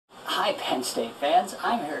Hi Penn State fans,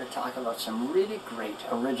 I'm here to talk about some really great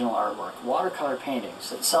original artwork, watercolor paintings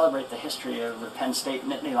that celebrate the history of the Penn State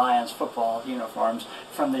Nittany Lions football uniforms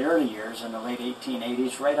from the early years in the late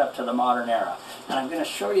 1880s right up to the modern era. And I'm going to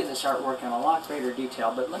show you this artwork in a lot greater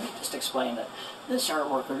detail, but let me just explain that this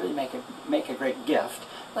artwork would really make a great gift,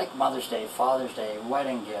 like Mother's Day, Father's Day,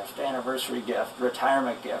 wedding gift, anniversary gift,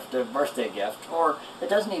 retirement gift, a birthday gift, or it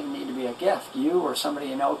doesn't even need to be a gift. You or somebody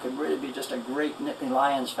you know could really be just a great Nittany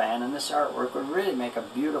Lions fan, and this artwork would really make a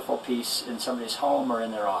beautiful piece in somebody's home or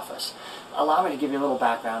in their office. Allow me to give you a little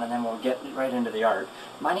background and then we'll get right into the art.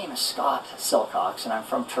 My name is Scott Silcox and I'm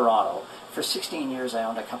from Toronto. For 16 years I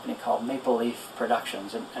owned a company called Maple Leaf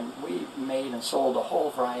Productions, and we made and sold a whole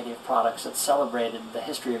variety of products that celebrated the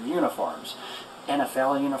history of uniforms.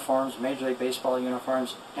 NFL uniforms, Major League Baseball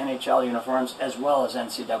uniforms, NHL uniforms, as well as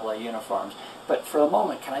NCAA uniforms. But for a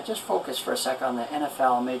moment, can I just focus for a sec on the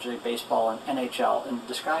NFL, Major League Baseball, and NHL and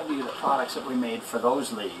describe to you the products that we made for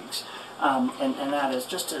those leagues. And that is,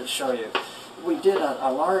 just to show you, we did a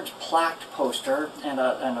large plaqued poster and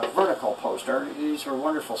a vertical poster. These were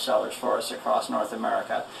wonderful sellers for us across North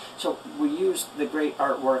America. So we used the great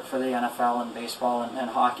artwork for the NFL and baseball and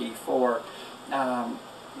hockey for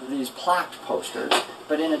these plaqued posters,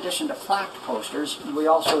 but in addition to plaqued posters, we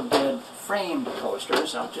also did framed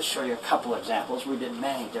posters. I'll just show you a couple examples. We did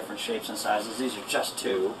many different shapes and sizes. These are just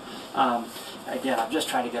two. Again, I'm just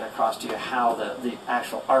trying to get across to you how the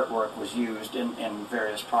actual artwork was used in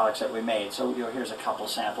various products that we made. So here's a couple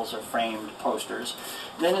samples of framed posters.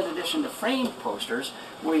 Then in addition to framed posters,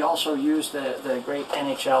 we also used the great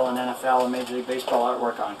NHL and NFL and Major League Baseball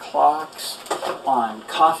artwork on clocks, on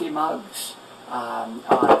coffee mugs, on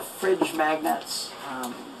fridge magnets.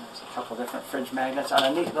 There's a couple different fridge magnets, on a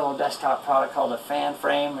neat little desktop product called a fan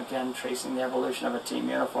frame, again tracing the evolution of a team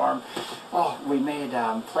uniform. Oh, we made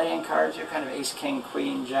playing cards, your kind of ace, king,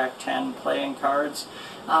 queen, jack, 10 playing cards,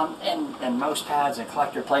 and mouse pads and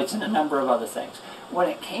collector plates and a number of other things. When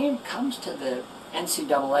it comes to the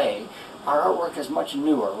NCAA, our artwork is much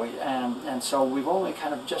newer, and so we've only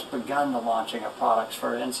kind of just begun the launching of products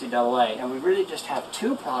for NCAA, and we really just have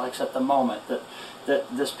two products at the moment that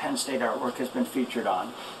this Penn State artwork has been featured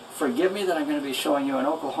on. Forgive me that I'm going to be showing you an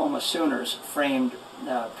Oklahoma Sooners framed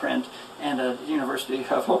print and a University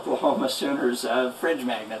of Oklahoma Sooners fridge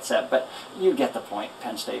magnet set, but you get the point,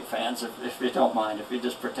 Penn State fans, if you don't mind, if you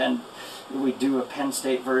just pretend we do a Penn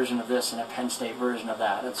State version of this and a Penn State version of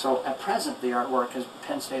that. And so at present the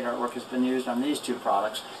Penn State artwork has been used on these two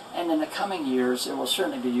products, and in the coming years it will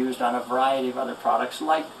certainly be used on a variety of other products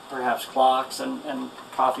like perhaps clocks and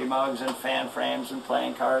coffee mugs and fan frames and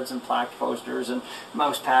playing cards and plaque posters and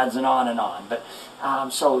mouse pads and on and on. But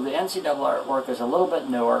so the NCAA artwork is a little bit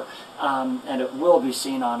newer, and it will be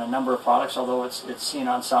seen on a number of products, although it's seen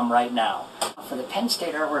on some right now. For the Penn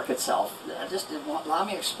State artwork itself, just allow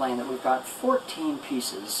me to explain that we've got 14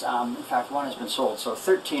 pieces, in fact one has been sold, so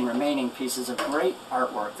 13 remaining pieces of great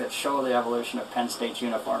artwork that show the evolution of Penn State's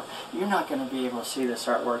uniform. You're not going to be able to see this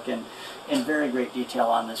artwork in very great detail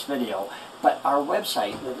on this video, but our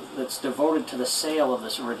website that's devoted to the sale of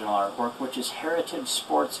this original artwork, which is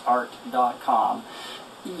heritagesportsart.com,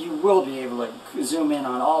 you will be able to zoom in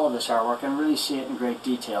on all of this artwork and really see it in great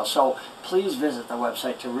detail. So please visit the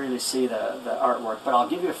website to really see the artwork, but I'll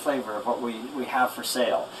give you a flavor of what we have for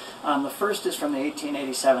sale. The first is from the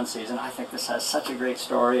 1887 season. I think this has such a great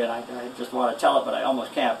story, and I just want to tell it, but I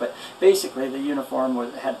almost can't. But basically the uniform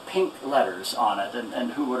had pink letters on it,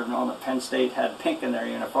 and who would have known that Penn State had pink in their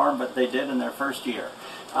uniform, but they did in their first year.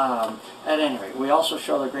 At any rate, we also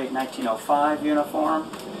show the great 1905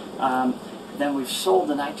 uniform. Then we've sold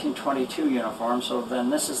the 1922 uniform, so then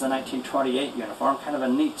this is the 1928 uniform, kind of a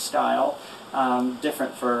neat style,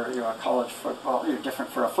 different for a college football,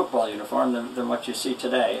 different for a football uniform than what you see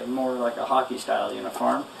today, more like a hockey style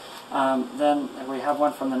uniform. Then we have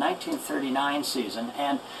one from the 1939 season,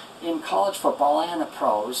 and in college football and the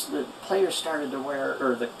pros, the players started to wear,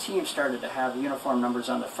 or the team started to have uniform numbers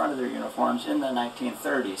on the front of their uniforms in the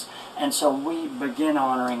 1930s, and so we begin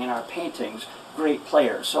honoring in our paintings great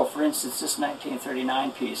players. So for instance, this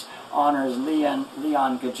 1939 piece honors Leon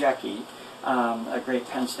Gajecki, a great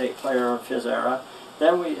Penn State player of his era.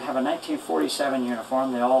 Then we have a 1947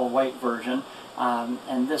 uniform, the all-white version,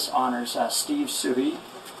 and this honors Steve Suhi.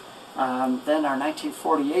 Then our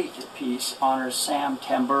 1948 piece honors Sam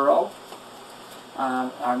Tamburo.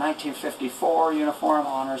 Our 1954 uniform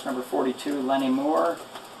honors number 42, Lenny Moore.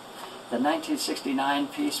 The 1969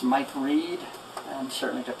 piece, Mike Reed, and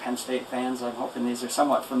certainly to Penn State fans, I'm hoping these are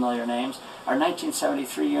somewhat familiar names. Our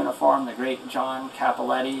 1973 uniform, the great John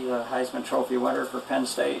Capoletti, the Heisman Trophy winner for Penn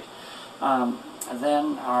State.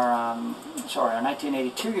 Then our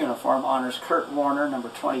 1982 uniform honors Kurt Warner, number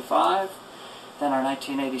 25. Then our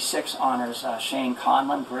 1986 honors Shane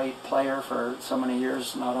Conlon, great player for so many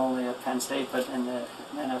years, not only at Penn State but in the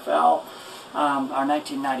NFL. Our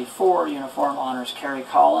 1994 uniform honors Kerry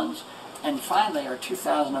Collins. And finally, our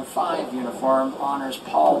 2005 uniform honors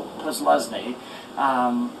Paul Posluszny.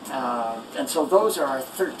 And so those are our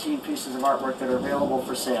 13 pieces of artwork that are available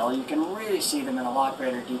for sale. You can really see them in a lot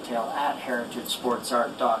greater detail at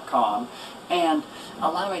heritagesportsart.com. And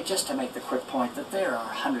allow me just to make the quick point that there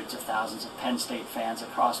are hundreds of thousands of Penn State fans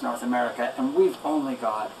across North America, and we've only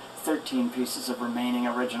got 13 pieces of remaining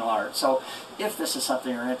original art. So if this is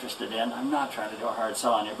something you're interested in, I'm not trying to do a hard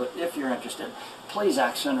sell on you, but if you're interested, please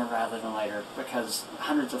act sooner rather than later, because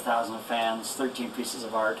hundreds of thousands of fans, 13 pieces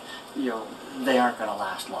of art, they aren't going to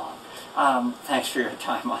last long. Thanks for your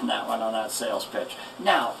time on that one, on that sales pitch.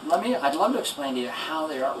 Now, I'd love to explain to you how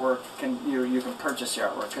the artwork you can purchase the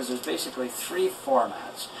artwork, because there's basically 3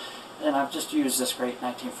 formats. And I've just used this great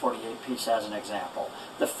 1948 piece as an example.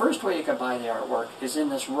 The first way you can buy the artwork is in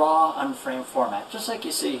this raw, unframed format, just like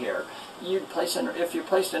you see here. If you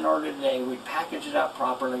placed an order today, we'd package it up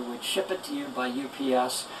properly, we'd ship it to you by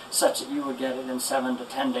UPS, such that you would get it in 7 to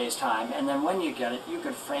 10 days' time, and then when you get it, you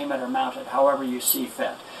could frame it or mount it however you see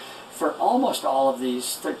fit. For almost all of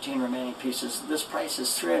these 13 remaining pieces, this price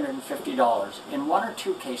is $350. In 1 or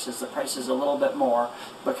 2 cases, the price is a little bit more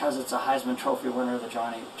because it's a Heisman Trophy winner, the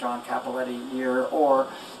John Cappelletti year, or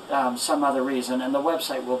some other reason, and the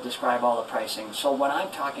website will describe all the pricing. So when I'm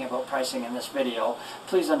talking about pricing in this video,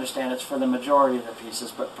 please understand it's for the majority of the pieces,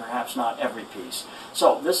 but perhaps not every piece.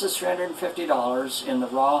 So this is $350 in the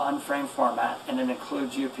raw, unframed format, and it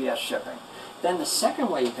includes UPS shipping. Then the second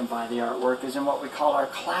way you can buy the artwork is in what we call our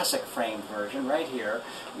classic framed version, right here,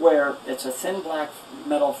 where it's a thin black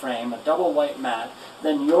metal frame, a double white mat.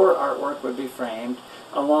 Then your artwork would be framed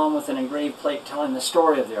along with an engraved plate telling the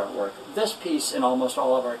story of the artwork. This piece, in almost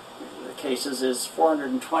all of our cases, is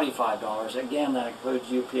 $425. Again, that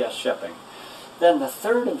includes UPS shipping. Then the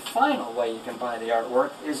third and final way you can buy the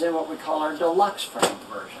artwork is in what we call our deluxe framed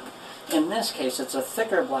version. In this case, it's a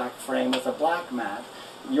thicker black frame with a black mat.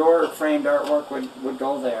 Your framed artwork would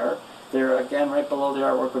go there. There, again, right below the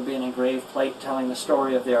artwork would be an engraved plate telling the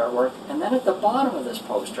story of the artwork. And then at the bottom of this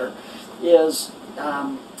poster is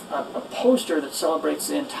a poster that celebrates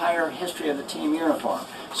the entire history of the team uniform.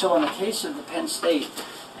 So in the case of the Penn State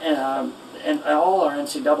and all our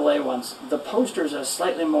NCAA ones, the posters are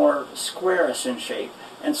slightly more squarish in shape.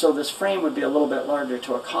 And so this frame would be a little bit larger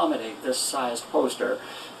to accommodate this sized poster.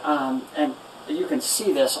 And you can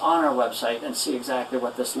see this on our website and see exactly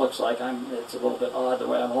what this looks like. It's a little bit odd the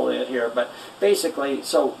way I'm holding it here, but basically,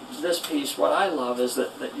 so this piece, what I love is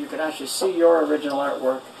that you can actually see your original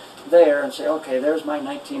artwork there and say, okay, there's my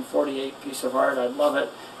 1948 piece of art, I love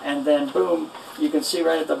it, and then boom, you can see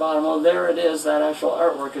right at the bottom, oh, there it is, that actual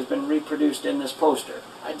artwork has been reproduced in this poster.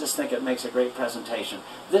 I just think it makes a great presentation.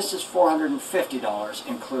 This is $450,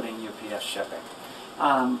 including UPS shipping.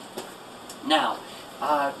 Now,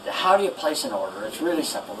 how do you place an order? It's really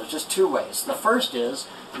simple. There's just 2 ways. The first is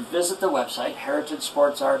visit the website,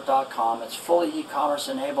 heritagesportsart.com. It's fully e-commerce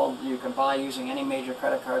enabled. You can buy using any major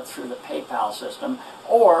credit card through the PayPal system.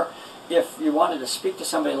 Or if you wanted to speak to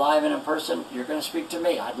somebody live and in person, you're going to speak to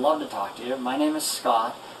me. I'd love to talk to you. My name is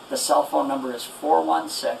Scott. The cell phone number is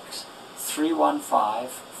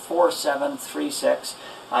 416-315-4736.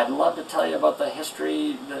 I'd love to tell you about the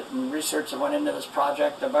history and research that went into this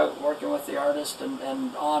project, about working with the artist,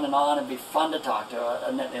 and on and on. It'd be fun to talk to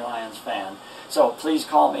a Nittany Lions fan. So please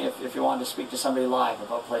call me if you want to speak to somebody live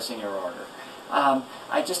about placing your order.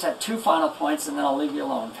 I just have 2 final points, and then I'll leave you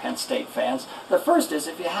alone, Penn State fans. The first is,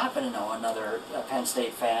 if you happen to know another Penn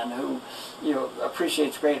State fan who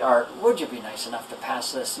appreciates great art, would you be nice enough to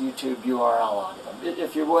pass this YouTube URL on to them?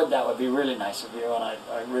 If you would, that would be really nice of you, and I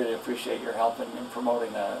really appreciate your help in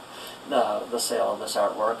promoting the sale of this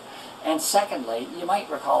artwork. And secondly, you might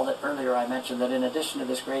recall that earlier I mentioned that in addition to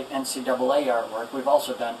this great NCAA artwork, we've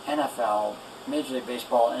also done NFL, Major League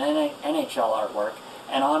Baseball, and NHL artwork.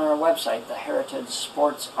 And on our website, the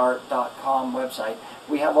heritagesportsart.com website,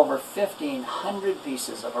 we have over 1,500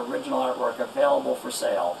 pieces of original artwork available for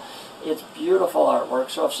sale. It's beautiful artwork,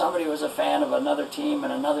 so if somebody was a fan of another team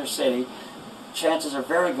in another city, chances are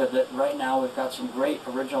very good that right now we've got some great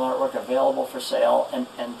original artwork available for sale. And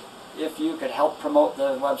if you could help promote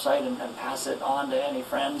the website and pass it on to any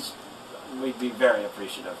friends, we'd be very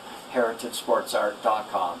appreciative.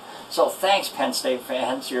 heritagesportsart.com. So thanks, Penn State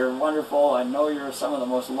fans. You're wonderful. I know you're some of the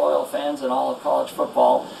most loyal fans in all of college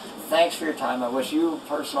football. thanks for your time. I wish you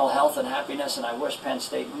personal health and happiness, and I wish Penn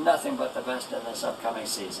State nothing but the best in this upcoming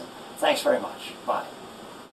season. Thanks very much. Bye.